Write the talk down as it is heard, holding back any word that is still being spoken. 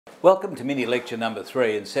Welcome to mini lecture number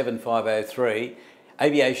 3 in 7503,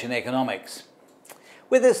 Aviation Economics.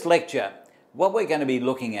 With this lecture, what we're going to be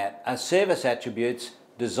looking at are service attributes,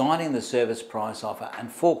 designing the service price offer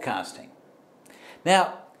and forecasting.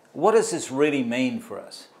 Now, what does this really mean for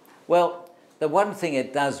us? Well, the one thing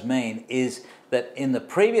it does mean is that in the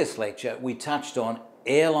previous lecture we touched on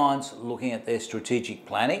airlines looking at their strategic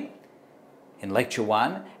planning in lecture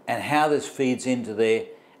 1 and how this feeds into their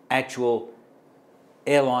actual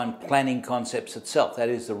airline planning concepts itself, that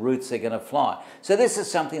is the routes they're going to fly. So this is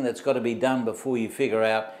something that's got to be done before you figure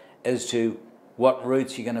out as to what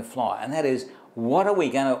routes you're going to fly, and that is what are we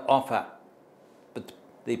going to offer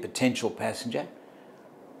the potential passenger,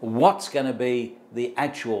 what's going to be the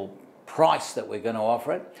actual price that we're going to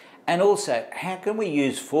offer it, and also how can we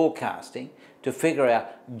use forecasting to figure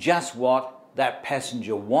out just what that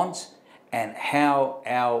passenger wants and how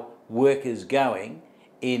our work is going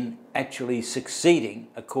in actually succeeding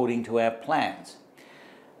according to our plans.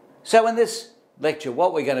 So in this lecture,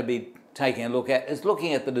 what we're going to be taking a look at is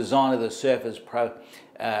looking at the design of the service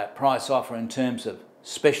price offer in terms of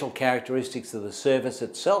special characteristics of the service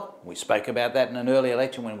itself. We spoke about that in an earlier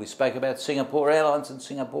lecture when we spoke about Singapore Airlines and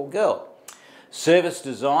Singapore Girl. Service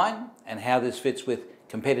design and how this fits with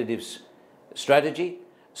competitive strategy,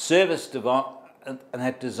 service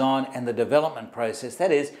design and the development process,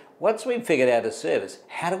 that is, once we've figured out a service,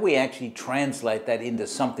 how do we actually translate that into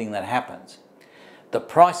something that happens? The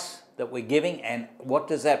price that we're giving and what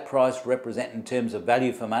does that price represent in terms of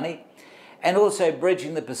value for money? And also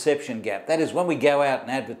bridging the perception gap. That is, when we go out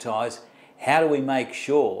and advertise, how do we make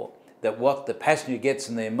sure that what the passenger gets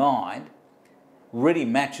in their mind really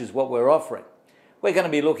matches what we're offering? We're going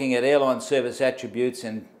to be looking at airline service attributes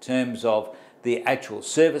in terms of the actual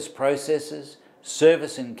service processes,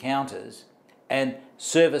 service encounters, and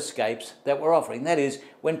servicescapes that we're offering. That is,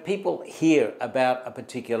 when people hear about a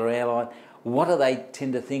particular airline, what do they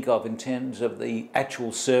tend to think of in terms of the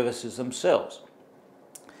actual services themselves?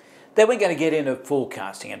 Then we're going to get into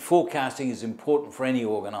forecasting, and forecasting is important for any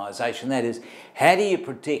organisation. That is, how do you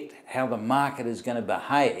predict how the market is going to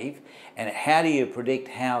behave, and how do you predict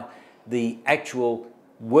how the actual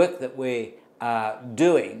work that we're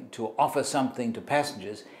doing to offer something to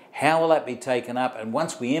passengers, how will that be taken up, and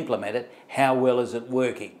once we implement it, how well is it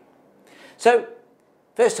working? So,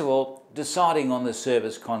 first of all, deciding on the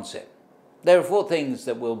service concept. There are 4 things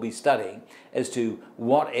that we'll be studying as to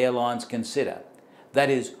what airlines consider. That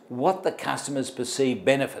is, what the customers' perceived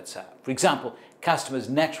benefits are. For example, customers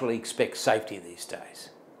naturally expect safety these days.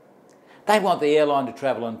 They want the airline to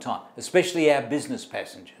travel on time, especially our business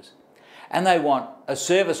passengers. And they want a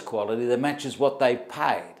service quality that matches what they've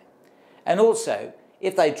paid. And also,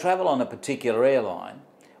 if they travel on a particular airline,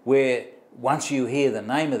 where once you hear the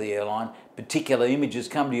name of the airline, particular images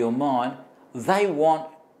come to your mind, they want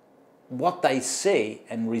what they see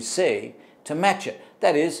and receive to match it.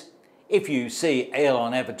 That is, if you see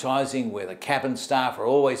airline advertising where the cabin staff are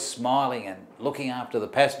always smiling and looking after the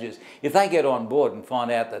passengers, if they get on board and find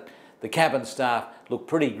out that the cabin staff look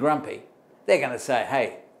pretty grumpy, they're going to say,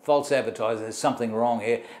 hey, false advertising, there's something wrong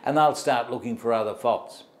here, and they'll start looking for other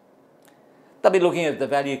faults. They'll be looking at the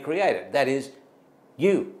value created. That is,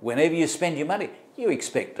 whenever you spend your money, you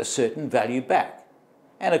expect a certain value back.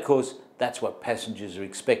 And of course, that's what passengers are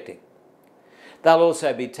expecting. They'll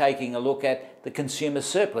also be taking a look at the consumer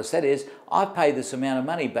surplus. That is, I've paid this amount of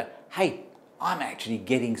money, but hey, I'm actually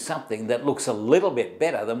getting something that looks a little bit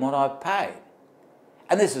better than what I've paid.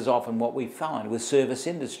 And this is often what we find with service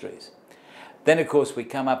industries. Then, of course, we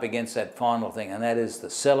come up against that final thing, and that is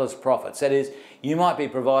the seller's profits. That is, you might be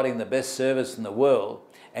providing the best service in the world,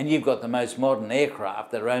 and you've got the most modern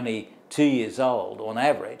aircraft that are only 2 years old on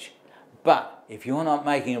average, but if you're not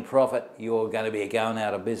making a profit, you're going to be going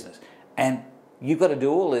out of business. And you've got to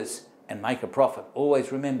do all this and make a profit.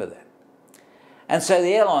 Always remember that. And so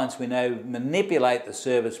the airlines, we know, manipulate the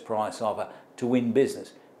service price offer to win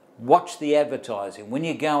business. Watch the advertising. When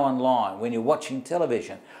you go online, when you're watching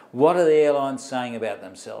television, what are the airlines saying about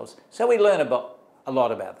themselves? So we learn a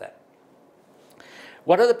lot about that.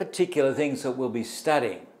 What are the particular things that we'll be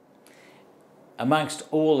studying amongst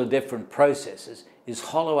all the different processes is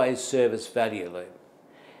Holloway's service value loop.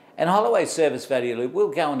 And Holloway's service value loop,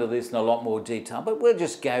 we'll go into this in a lot more detail, but we'll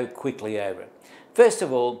just go quickly over it. First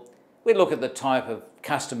of all, we look at the type of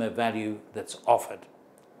customer value that's offered.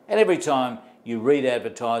 And every time you read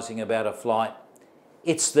advertising about a flight,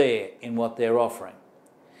 it's there in what they're offering.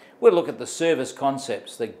 We'll look at the service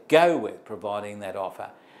concepts that go with providing that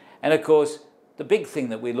offer. And of course, the big thing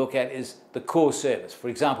that we look at is the core service. For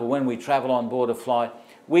example, when we travel on board a flight,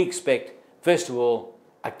 we expect, first of all,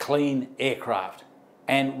 a clean aircraft.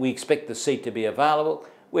 And we expect the seat to be available.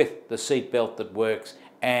 with the seatbelt that works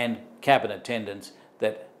and cabin attendants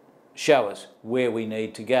that show us where we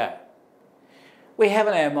need to go. We have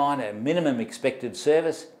in our mind a minimum expected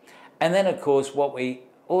service, and then of course what we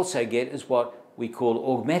also get is what we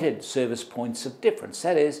call augmented service points of difference.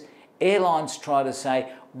 That is, airlines try to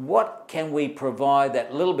say, what can we provide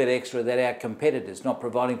that little bit extra that our competitors not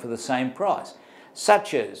providing for the same price?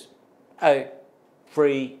 Such as a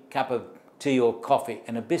free cup of tea or coffee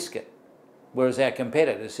and a biscuit, whereas our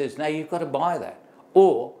competitor says, no, you've got to buy that.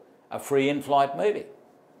 Or a free in-flight movie.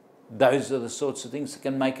 Those are the sorts of things that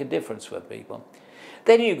can make a difference for people.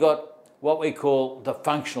 Then you've got what we call the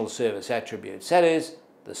functional service attributes. That is,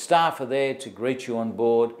 the staff are there to greet you on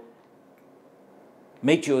board,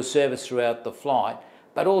 meet your service throughout the flight,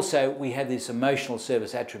 but also we have these emotional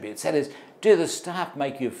service attributes. That is, do the staff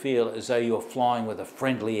make you feel as though you're flying with a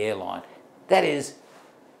friendly airline? That is,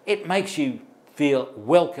 it makes you feel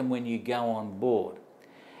welcome when you go on board.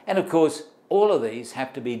 And of course, all of these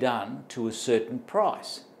have to be done to a certain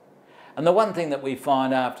price. And the one thing that we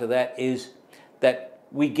find after that is that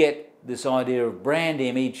we get this idea of brand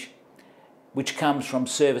image, which comes from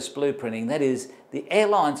service blueprinting. That is, the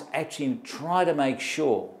airlines actually try to make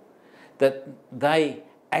sure that they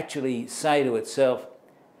actually say to itself,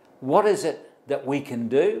 what is it that we can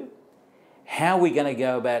do? How are we going to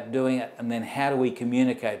go about doing it? And then how do we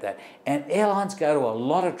communicate that? And airlines go to a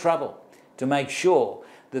lot of trouble to make sure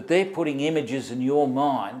that they're putting images in your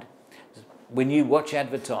mind when you watch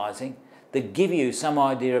advertising that give you some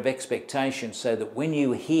idea of expectation, so that when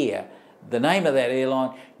you hear the name of that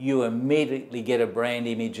airline, you immediately get a brand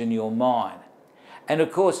image in your mind. And of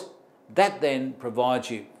course, that then provides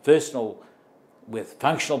you personal with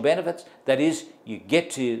functional benefits. That is, you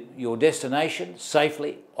get to your destination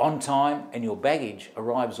safely, on time, and your baggage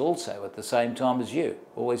arrives also at the same time as you.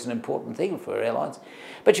 Always an important thing for airlines.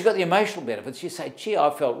 But you've got the emotional benefits. You say, gee, I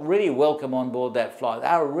felt really welcome on board that flight. They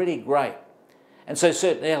were really great. And so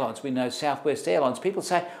certain airlines, we know Southwest Airlines, people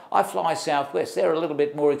say, I fly Southwest. They're a little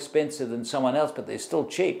bit more expensive than someone else, but they're still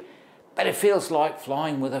cheap. But it feels like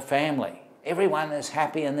flying with a family. Everyone is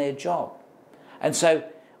happy in their job. And so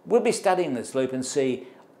we'll be studying this, Loop, and see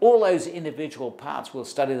all those individual parts. We'll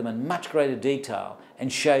study them in much greater detail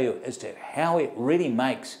and show you as to how it really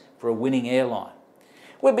makes for a winning airline.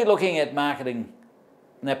 We'll be looking at marketing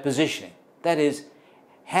and that positioning. That is,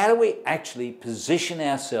 how do we actually position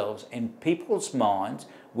ourselves in people's minds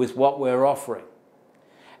with what we're offering?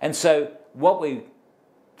 And so what we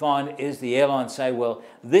find is the airlines say, well,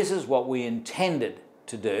 this is what we intended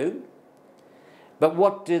to do, but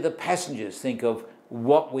what do the passengers think of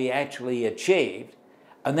what we actually achieved?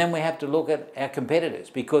 And then we have to look at our competitors,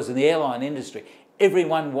 because in the airline industry,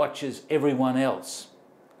 everyone watches everyone else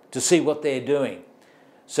to see what they're doing.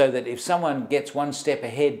 So that if someone gets one step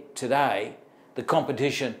ahead today, the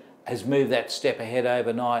competition has moved that step ahead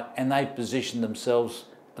overnight, and they position themselves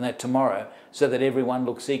on that tomorrow so that everyone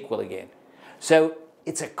looks equal again. So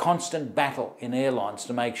it's a constant battle in airlines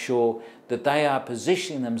to make sure that they are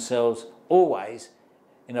positioning themselves always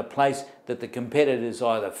in a place that the competitors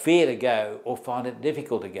either fear to go or find it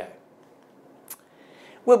difficult to go.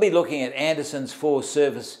 We'll be looking at Anderson's 4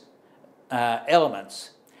 service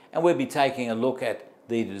elements, and we'll be taking a look at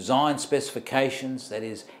the design specifications. That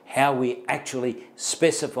is, how we actually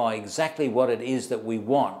specify exactly what it is that we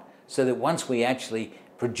want, so that once we actually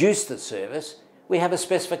produce the service, we have a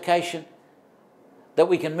specification that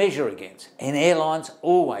we can measure against. And airlines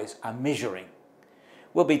always are measuring.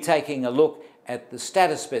 We'll be taking a look at the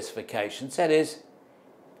status specifications. That is,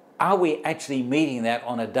 are we actually meeting that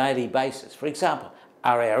on a daily basis? For example,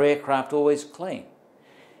 are our aircraft always clean?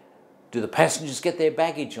 Do the passengers get their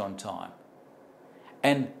baggage on time?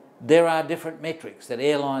 And there are different metrics that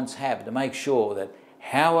airlines have to make sure that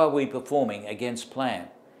how are we performing against plan.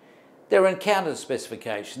 There are encounter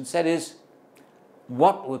specifications. That is,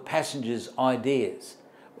 what were passengers' ideas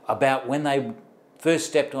about when they first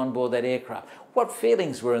stepped on board that aircraft? What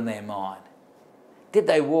feelings were in their mind? Did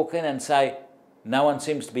they walk in and say, no one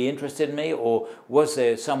seems to be interested in me? Or was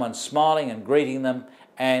there someone smiling and greeting them?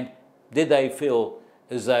 And did they feel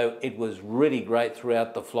as though it was really great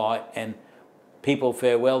throughout the flight and people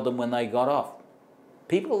farewelled them when they got off?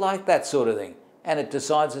 People like that sort of thing. And it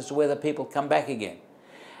decides as to whether people come back again.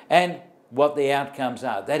 And what the outcomes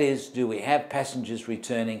are. That is, do we have passengers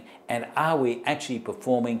returning, and are we actually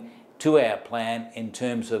performing to our plan in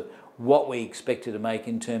terms of what we expected to make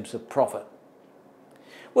in terms of profit?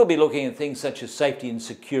 We'll be looking at things such as safety and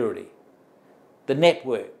security, the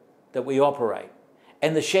network that we operate,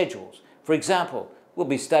 and the schedules. For example, we'll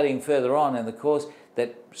be studying further on in the course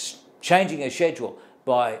that changing a schedule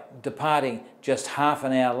by departing just half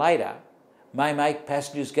an hour later may make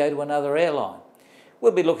passengers go to another airline.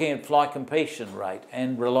 We'll be looking at flight completion rate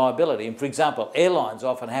and reliability. And for example, airlines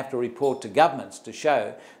often have to report to governments to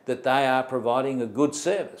show that they are providing a good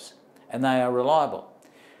service and they are reliable.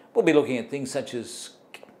 We'll be looking at things such as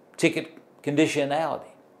ticket conditionality.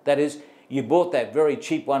 That is, you bought that very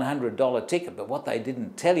cheap $100 ticket, but what they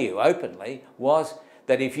didn't tell you openly was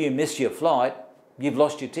that if you miss your flight, you've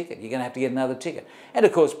lost your ticket. You're going to have to get another ticket. And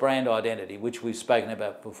of course, brand identity, which we've spoken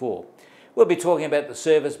about before. We'll be talking about the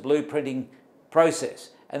service blueprinting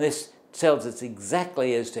process, and this tells us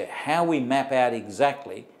exactly as to how we map out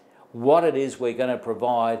exactly what it is we're going to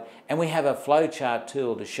provide, and we have a flowchart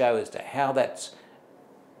tool to show as to how that's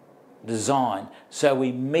designed so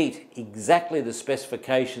we meet exactly the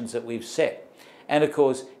specifications that we've set. And of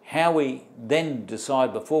course, how we then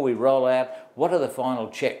decide before we roll out what are the final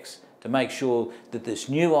checks to make sure that this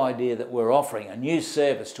new idea that we're offering, a new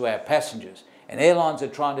service to our passengers, and airlines are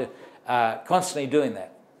trying to constantly doing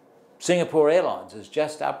that. Singapore Airlines has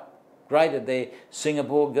just upgraded their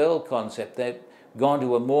Singapore Girl concept. They've gone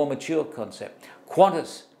to a more mature concept.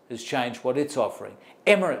 Qantas has changed what it's offering.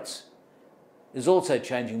 Emirates is also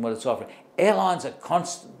changing what it's offering. Airlines are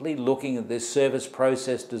constantly looking at this service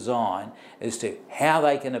process design as to how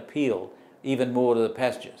they can appeal even more to the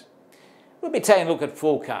passengers. We'll be taking a look at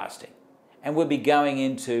forecasting, and we'll be going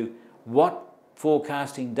into what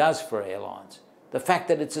forecasting does for airlines, the fact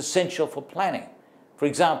that it's essential for planning. For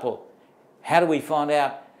example, how do we find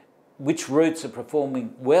out which routes are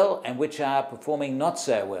performing well and which are performing not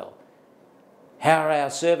so well? How are our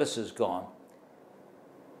services gone?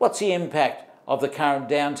 What's the impact of the current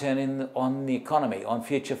downturn on the economy, on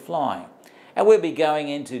future flying? And we'll be going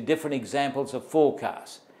into different examples of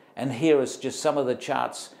forecasts. And here is just some of the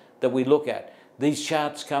charts that we look at. These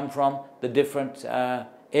charts come from the different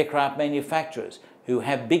aircraft manufacturers who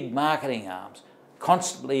have big marketing arms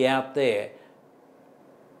constantly out there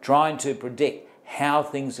trying to predict how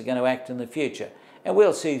things are going to act in the future. And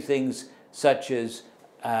we'll see things such as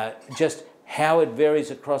just how it varies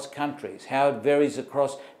across countries, how it varies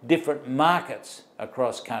across different markets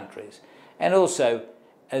across countries, and also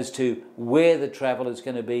as to where the travel is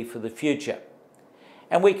going to be for the future.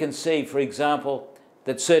 And we can see, for example,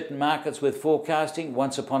 that certain markets with forecasting,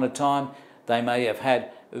 once upon a time, they may have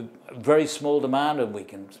had a very small demand, and we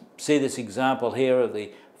can see this example here of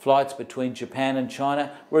the flights between Japan and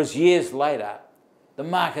China, whereas years later, the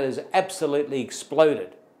market has absolutely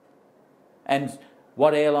exploded. And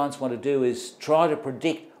what airlines want to do is try to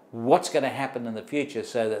predict what's going to happen in the future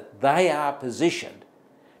so that they are positioned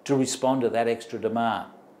to respond to that extra demand.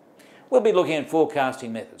 We'll be looking at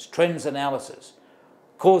forecasting methods, trends analysis,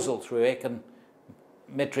 causal through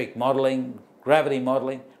econometric modelling, gravity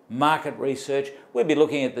modelling, market research. We'll be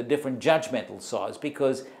looking at the different judgmental sides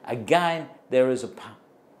because, again, there is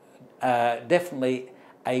definitely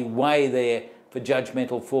a way there for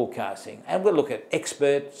judgmental forecasting. And we'll look at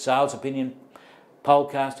expert sales opinion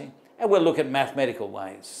pollcasting, and we'll look at mathematical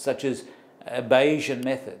ways, such as Bayesian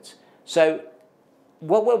methods. So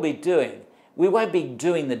what we'll be doing, we won't be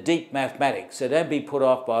doing the deep mathematics, so don't be put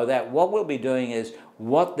off by that. What we'll be doing is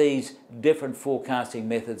what these different forecasting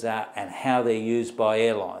methods are and how they're used by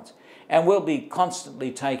airlines. And we'll be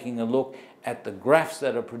constantly taking a look at the graphs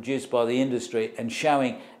that are produced by the industry and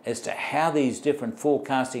showing as to how these different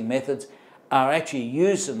forecasting methods are actually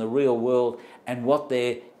used in the real world and what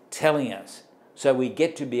they're telling us. So we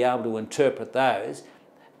get to be able to interpret those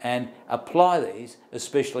and apply these,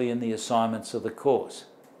 especially in the assignments of the course.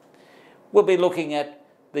 We'll be looking at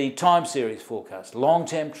the time series forecast,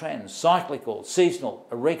 long-term trends, cyclical, seasonal,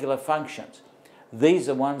 irregular functions. These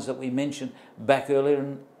are ones that we mentioned back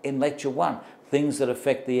earlier in Lecture 1, things that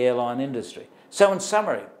affect the airline industry. So in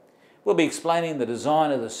summary, we'll be explaining the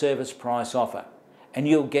design of the service price offer, and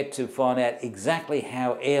you'll get to find out exactly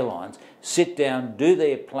how airlines sit down, do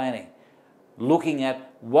their planning, looking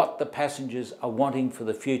at what the passengers are wanting for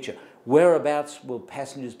the future. Whereabouts will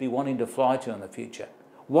passengers be wanting to fly to in the future?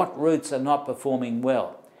 What routes are not performing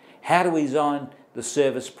well? How do we design the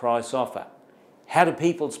service price offer? How do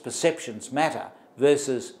people's perceptions matter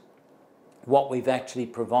versus what we've actually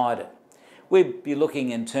provided? We'll be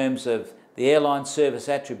looking in terms of the airline service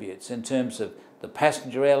attributes, in terms of the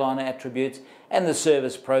passenger airline attributes and the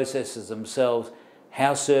service processes themselves,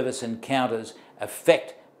 how service encounters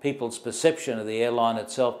affect people's perception of the airline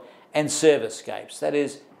itself, and servicescapes. That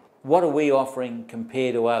is, what are we offering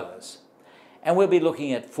compared to others? And we'll be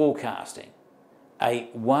looking at forecasting, a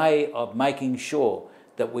way of making sure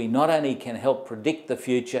that we not only can help predict the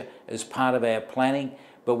future as part of our planning,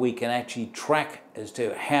 but we can actually track as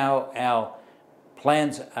to how our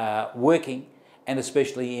plans are working and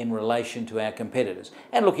especially in relation to our competitors,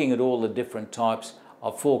 and looking at all the different types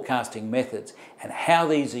of forecasting methods and how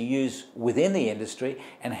these are used within the industry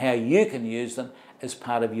and how you can use them as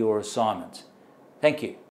part of your assignments. Thank you.